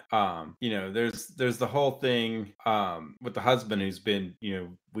that, there's the whole thing with the husband who's been,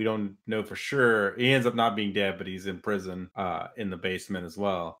 we don't know for sure. He ends up not being dead, but he's in prison in the basement as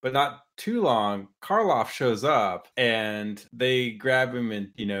well. But not too long, Karloff shows up and they grab him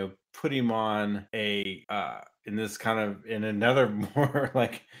and put him on a in another more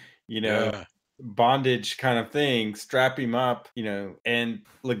like Yeah. bondage kind of thing, strap him up, and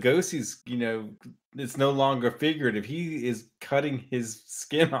Lugosi's, it's no longer figurative. He is cutting his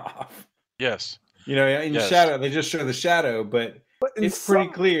skin off. Yes. In Yes. shadow, they just show the shadow, but it's pretty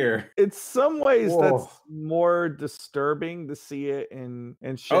clear. In some ways, Whoa. that's more disturbing to see it in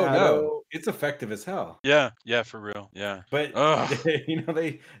Oh shadow. no, it's effective as hell. Yeah. Yeah. For real. Yeah. But Ugh.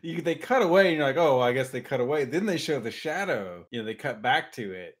 they cut away, and you're like, oh, I guess they cut away. Then they show the shadow. They cut back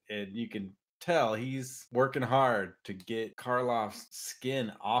to it, and you can tell he's working hard to get Karloff's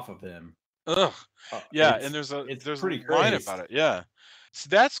skin off of him. Ugh. Yeah. It's And there's a pretty line crazy. about it. Yeah. So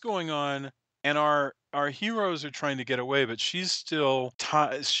that's going on, and our heroes are trying to get away, but she's still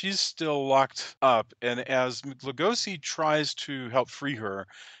locked up. And as Lugosi tries to help free her,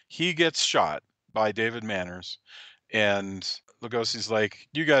 he gets shot by David Manners, and Lugosi's like,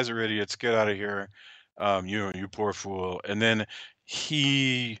 "You guys are idiots. Get out of here, you poor fool." And then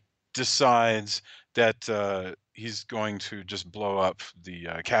he decides that he's going to just blow up the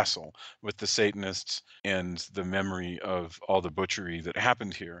castle with the Satanists and the memory of all the butchery that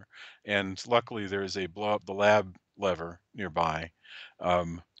happened here. And luckily, there's a blow up the lab lever nearby.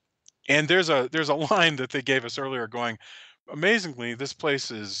 And there's a line that they gave us earlier, going, amazingly, this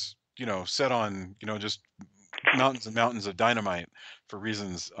place is set on just mountains and mountains of dynamite for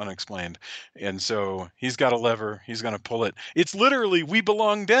reasons unexplained. And so he's got a lever. He's going to pull it. It's literally "We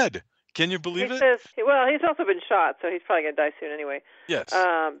Belong Dead." Can you He believe it? says, well, he's also been shot, so he's probably gonna die soon anyway. Yes.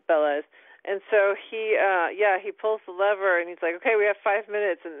 Bela is. And so he pulls the lever and he's like, okay, we have 5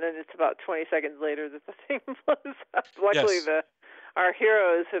 minutes, and then it's about 20 seconds later that the thing blows up. Luckily, Yes. our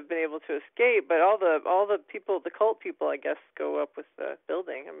heroes have been able to escape, but all the people, the cult people, I guess, go up with the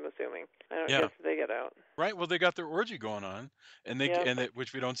building. I'm assuming. I don't guess they get out. Right. Well, they got their orgy going on, and Yep.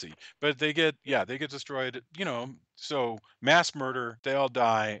 which we don't see, but they get destroyed. So mass murder. They all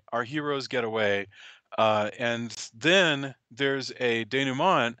die. Our heroes get away, and then there's a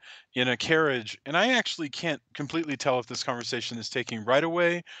denouement in a carriage, and I actually can't completely tell if this conversation is taking right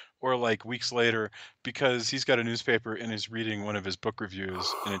away or like weeks later, because he's got a newspaper and is reading one of his book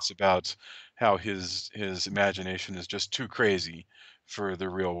reviews, and it's about how his imagination is just too crazy for the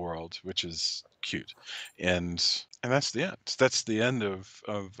real world, which is cute, and that's the end. That's the end of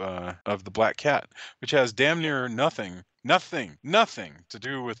the Black Cat, which has damn near nothing to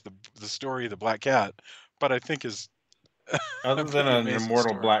do with the story of the Black Cat, but I think is Other a than pretty an amazing immortal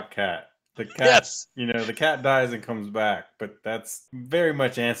story. black cat. The cat, Yes. the cat dies and comes back, but that's very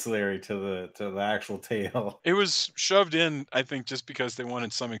much ancillary to the actual tale. It was shoved in, I think, just because they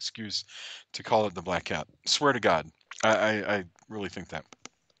wanted some excuse to call it the Black Cat. Swear to God, I really think that.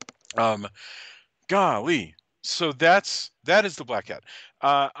 Golly. So that is the Black Cat.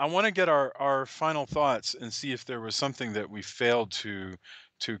 I want to get our final thoughts and see if there was something that we failed to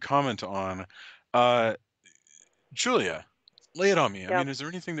comment on. Julia, lay it on me. I mean, is there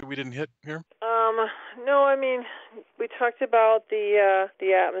anything that we didn't hit here? No, I mean, we talked about the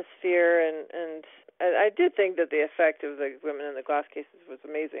atmosphere, and I did think that the effect of the women in the glass cases was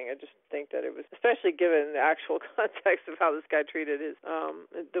amazing. I just think that it was, especially given the actual context of how this guy treated his,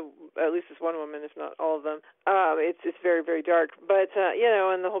 at least this one woman, if not all of them. It's very, very dark. But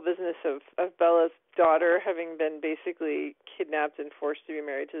and the whole business of Bella's daughter having been basically kidnapped and forced to be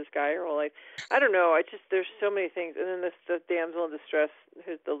married to this guy her whole life. I don't know. There's so many things. And then the damsel in distress,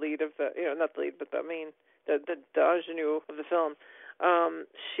 who's the lead of the, not the lead, but the main, the ingenue of the film.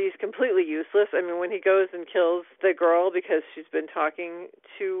 She's completely useless. I mean, when he goes and kills the girl because she's been talking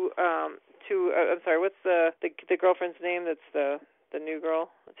to I'm sorry, what's the girlfriend's name? That's the new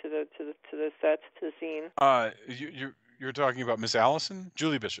girl to the set, to the scene. You're talking about Miss Allison,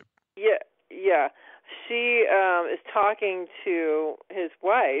 Julie Bishop. Yeah. She is talking to his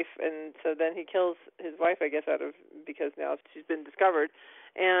wife, and so then he kills his wife, I guess, because now she's been discovered.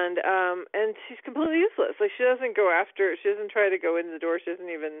 And she's completely useless. Like, she doesn't try to go in the door. She doesn't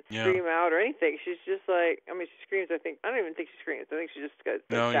even scream out or anything. She's just like, I mean, she screams. I don't even think she screams. I think she just goes.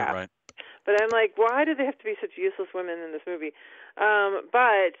 No, you're right. But I'm like, why do they have to be such useless women in this movie?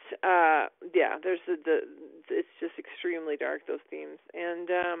 There's it's just extremely dark, those themes. And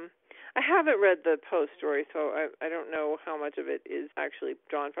I haven't read the Poe story, so I don't know how much of it is actually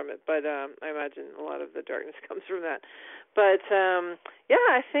drawn from it. But I imagine a lot of the darkness comes from that. But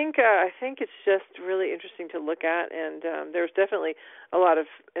I think it's just really interesting to look at, and there's definitely a lot of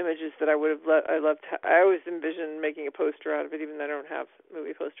images that I would have I loved. I always envision making a poster out of it, even though I don't have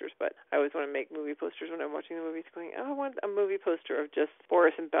movie posters. But I always want to make movie posters when I'm watching the movies. Going, I want a movie poster of just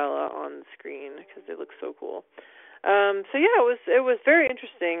Boris and Bela on the screen because they look so cool. It was very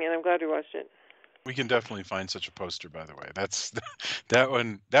interesting, and I'm glad we watched it. We can definitely find such a poster, by the way. That's that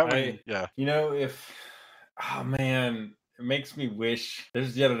one. Yeah. Oh man, it makes me wish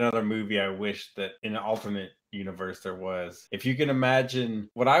there's yet another movie I wish that in an alternate universe there was. If you can imagine,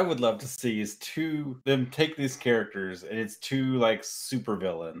 what I would love to see is them take these characters, and it's two like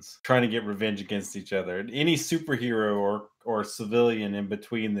supervillains trying to get revenge against each other. And any superhero or civilian in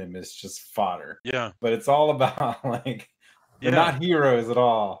between them is just fodder. Yeah. But it's all about like they're not heroes at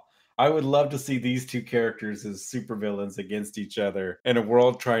all. I would love to see these two characters as supervillains against each other in a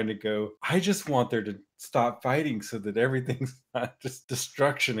world trying to go, I just want there to stop fighting so that everything's not just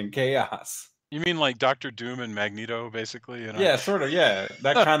destruction and chaos. You mean like Dr. Doom and Magneto, basically? Yeah, sort of, yeah.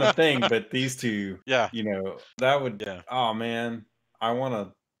 That kind of thing, but these two, that would, oh man, I want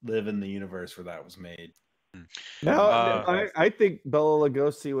to live in the universe where that was made. Now, I think Bela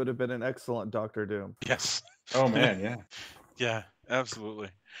Lugosi would have been an excellent Dr. Doom. Yes. Oh man, yeah. Yeah, absolutely.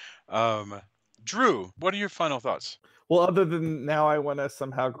 Drew, what are your final thoughts? Well, other than now, I want to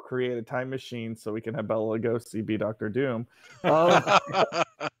somehow create a time machine so we can have Bela Lugosi be Dr. Doom.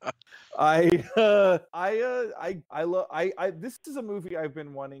 This is a movie I've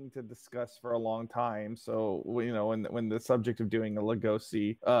been wanting to discuss for a long time. So, when the subject of doing a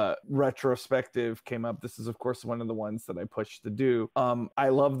Lugosi retrospective came up, this is of course one of the ones that I pushed to do. I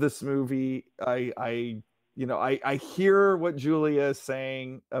love this movie. I hear what Julia is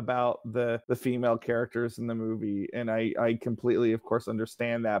saying about the female characters in the movie, and I completely, of course,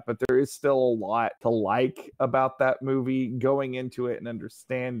 understand that. But there is still a lot to like about that movie, going into it and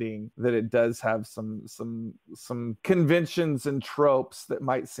understanding that it does have some conventions and tropes that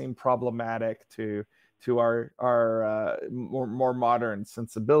might seem problematic to to our more modern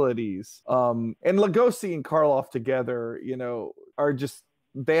sensibilities. And Lugosi and Karloff together, are just,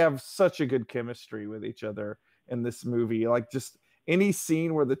 they have such a good chemistry with each other in this movie. Like, just any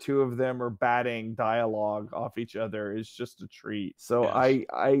scene where the two of them are batting dialogue off each other is just a treat. So Yes.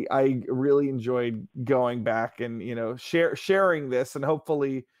 I really enjoyed going back and sharing this, and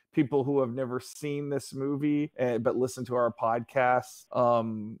hopefully people who have never seen this movie but listen to our podcast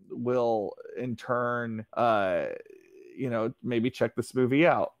will in turn maybe check this movie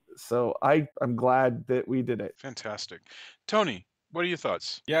out. So I'm glad that we did it. Fantastic. Tony, what are your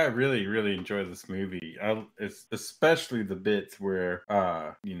thoughts? Yeah, I really, really enjoy this movie. It's especially the bits where,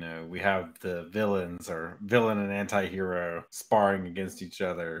 we have the villains or villain and anti-hero sparring against each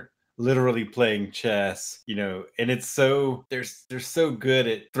other, literally playing chess, and it's so, they're so good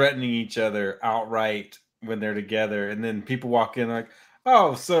at threatening each other outright when they're together. And then people walk in like,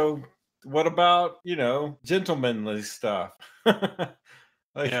 oh, so what about, gentlemanly stuff?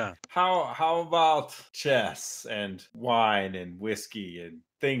 Like, Yeah. how about chess and wine and whiskey and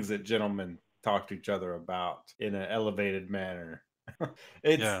things that gentlemen talk to each other about in an elevated manner?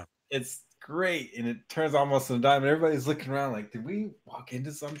 it's Yeah. it's great, and it turns almost on a dime, and everybody's looking around like, did we walk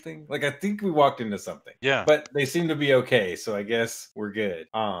into something? Like, I think we walked into something. Yeah. But they seem to be okay, so I guess we're good.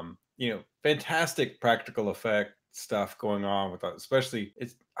 Fantastic practical effect stuff going on with, especially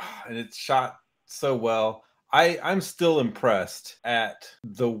and it's shot so well. I'm still impressed at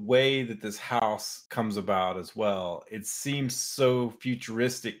the way that this house comes about as well. It seems so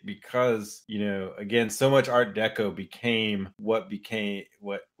futuristic because, again, so much Art Deco became what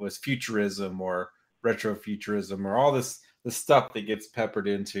was futurism or retrofuturism or all this the stuff that gets peppered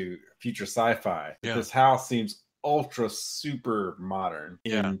into future sci-fi. Yeah. This house seems ultra super modern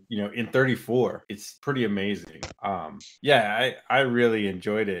in 34. It's pretty amazing. I really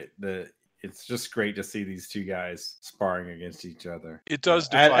enjoyed it. It's just great to see these two guys sparring against each other. It does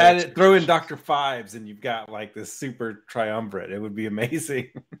defy throw in Dr. Fives, and you've got like this super triumvirate. It would be amazing.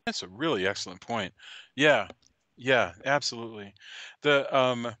 That's a really excellent point. Yeah, absolutely.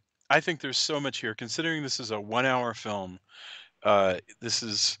 I think there's so much here. Considering this is a 1-hour film,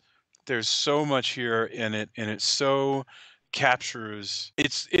 there's so much here in it, and it so captures.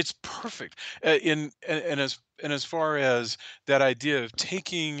 It's perfect. As far as that idea of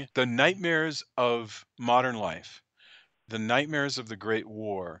taking the nightmares of modern life, the nightmares of the Great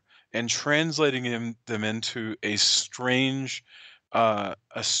War, and translating them into a strange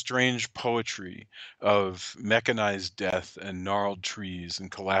poetry of mechanized death and gnarled trees and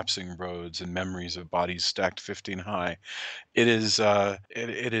collapsing roads and memories of bodies stacked 15 high. It is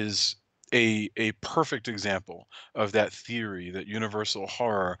a perfect example of that theory that universal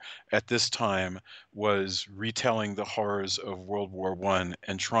horror at this time was retelling the horrors of World War I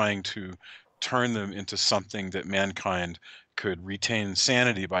and trying to turn them into something that mankind could retain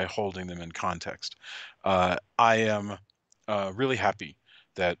sanity by holding them in context. I am really happy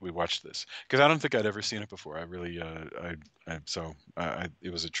that we watched this because I don't think I'd ever seen it before. I really,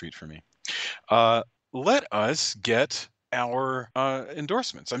 it was a treat for me. Let us get our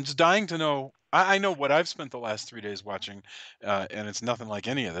endorsements. I'm just dying to know. I know what I've spent the last 3 days watching, and it's nothing like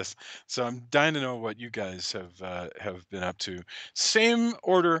any of this. So I'm dying to know what you guys have been up to. Same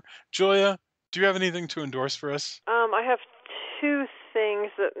order, Julia. Do you have anything to endorse for us? I have two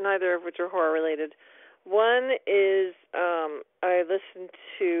things that neither of which are horror related. One is I listened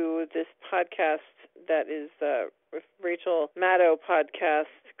to this podcast that is with Rachel Maddow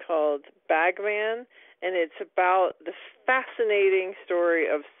podcast called Bagman, and it's about the fascinating story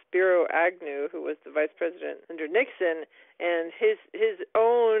of Spiro Agnew, who was the vice president under Nixon, and his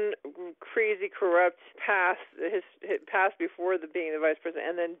own crazy corrupt past, his past before being the vice president,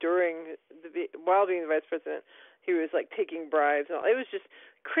 and then while being the vice president, he was like taking bribes and all. It was just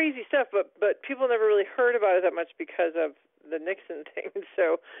crazy stuff, but people never really heard about it that much because of the Nixon thing,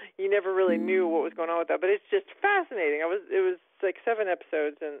 so you never really knew what was going on with that. But it's just fascinating. It was like 7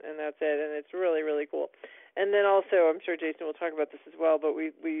 episodes, and that's it, and it's really, really cool. And then also, I'm sure Jason will talk about this as well, but we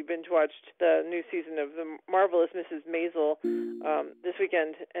binge watched the new season of The Marvelous Mrs. Maisel this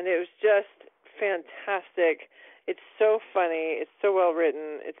weekend, and it was just fantastic. It's so funny. It's so well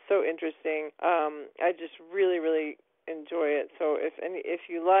written. It's so interesting. I just really, really enjoy it. So if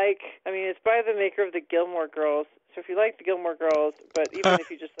you like, it's by the maker of the Gilmore Girls. So if you like the Gilmore Girls, but even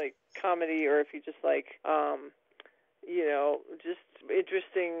if you just like comedy, or if you just like, just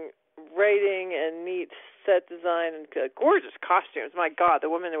interesting writing and neat set design and gorgeous costumes. My God, the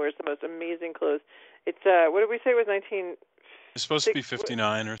woman who wears the most amazing clothes. It's what did we say it was 1950? It's supposed to be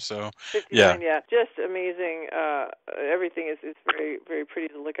 59 or so. 59, yeah. Just amazing. Everything is very, very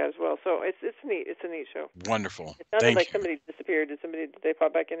pretty to look at as well. So it's neat. It's a neat show. Wonderful. It sounded Thank like you. somebody disappeared. Did they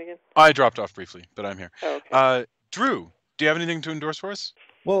pop back in again? I dropped off briefly, but I'm here. Oh, okay. Drew, do you have anything to endorse for us?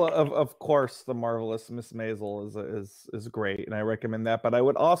 Well, of course, the marvelous Miss Maisel is great, and I recommend that. But I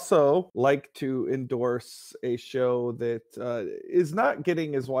would also like to endorse a show that is not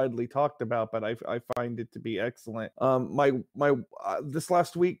getting as widely talked about, but I find it to be excellent. My this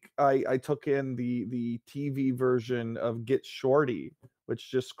last week I took in the TV version of Get Shorty,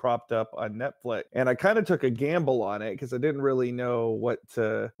 which just cropped up on Netflix, and I kind of took a gamble on it because I didn't really know what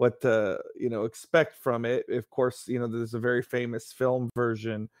to expect from it. Of course, there's a very famous film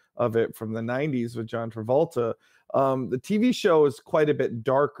version of it from the 90s with John Travolta. The TV show is quite a bit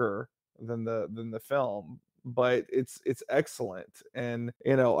darker than the film, but it's excellent. And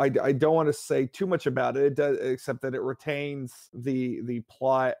I don't want to say too much about it. It does, except that it retains the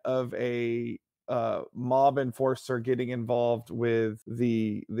plot of a mob enforcer getting involved with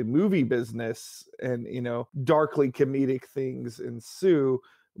the movie business, and darkly comedic things ensue,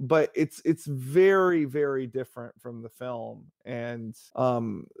 but it's very, very different from the film, and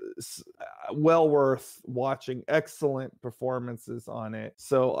well worth watching. Excellent performances on it.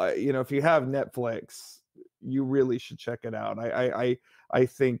 So if you have Netflix, you really should check it out. I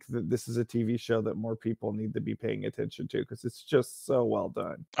think that this is a TV show that more people need to be paying attention to because it's just so well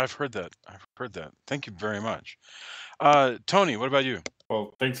done. I've heard that. Thank you very much. Tony, what about you?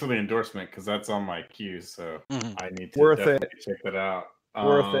 Well, thanks for the endorsement because that's on my queue, so I need to Worth definitely check that out.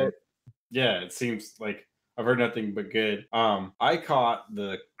 Worth it. Yeah, it seems like I've heard nothing but good. I caught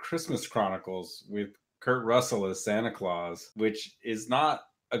the Christmas Chronicles with Kurt Russell as Santa Claus, which is not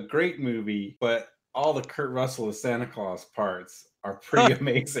a great movie, but all the Kurt Russell as Santa Claus parts are pretty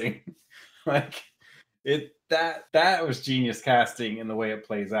amazing. Like that was genius casting in the way it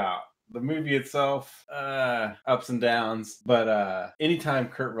plays out. The movie itself, ups and downs, but anytime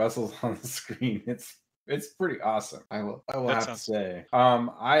Kurt Russell's on the screen, it's pretty awesome. I will have to say.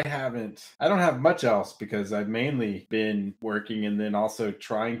 I don't have much else because I've mainly been working and then also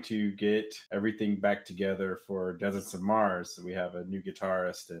trying to get everything back together for Deserts of Mars. So we have a new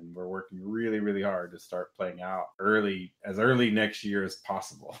guitarist and we're working really, really hard to start playing out early next year as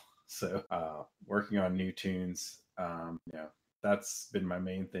possible. So working on new tunes. That's been my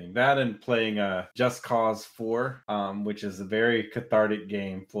main thing. That and playing Just Cause 4, which is a very cathartic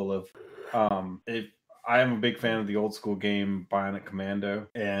game full of I am a big fan of the old school game Bionic Commando,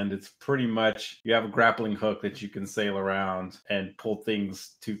 and it's pretty much you have a grappling hook that you can sail around and pull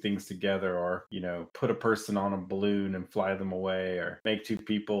two things together, or put a person on a balloon and fly them away, or make two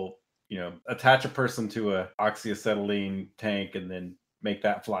people attach a person to a oxyacetylene tank and then make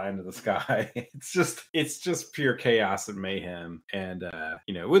that fly into the sky. It's just pure chaos and mayhem. And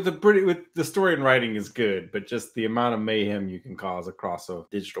with the story and writing is good, but just the amount of mayhem you can cause across a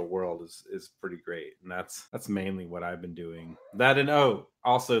digital world is pretty great. And that's mainly what I've been doing. That and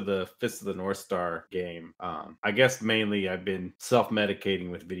also the Fist of the North Star game. I guess mainly I've been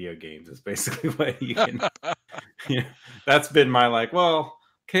self-medicating with video games. Is basically what you can. That's been my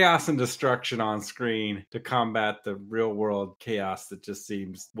chaos and destruction on screen to combat the real world chaos that just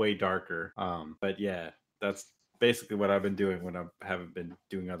seems way darker. But yeah, that's basically what I've been doing when I haven't been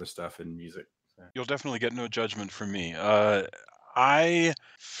doing other stuff in music. So. You'll definitely get no judgment from me. I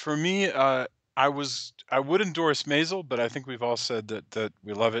would endorse Maisel, but I think we've all said that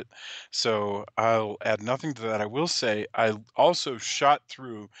we love it. So I'll add nothing to that. I will say I also shot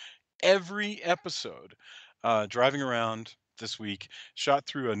through every episode driving around this week, shot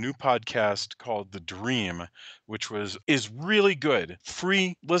through a new podcast called The Dream, which is really good.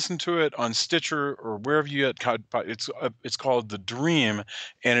 Free, listen to it on Stitcher or wherever you get it's called The Dream,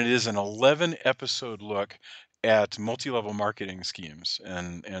 and it is an 11 episode look at multi-level marketing schemes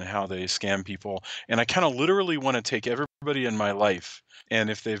and how they scam people. And I kind of literally want to take everybody in my life,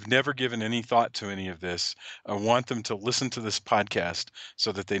 and if they've never given any thought to any of this, I want them to listen to this podcast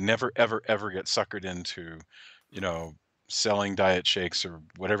so that they never, ever, ever get suckered into, selling diet shakes or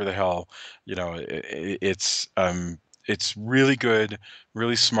whatever the hell. It's really good,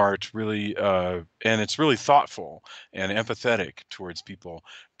 really smart, really and it's really thoughtful and empathetic towards people,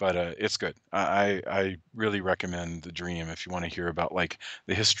 but it's good. I really recommend The Dream if you want to hear about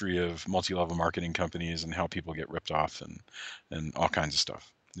the history of multi-level marketing companies and how people get ripped off and all kinds of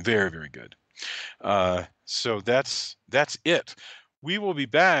stuff. Very, very good. So that's it. We will be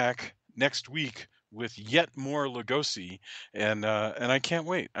back next week with yet more Lugosi, and I can't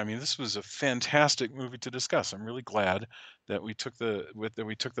wait. I mean, this was a fantastic movie to discuss. I'm really glad that we took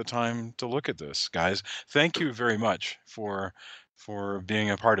the time to look at this, guys. Thank you very much for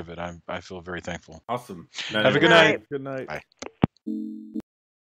being a part of it. I feel very thankful. Awesome. Have a Good good night. night. Good night. Bye.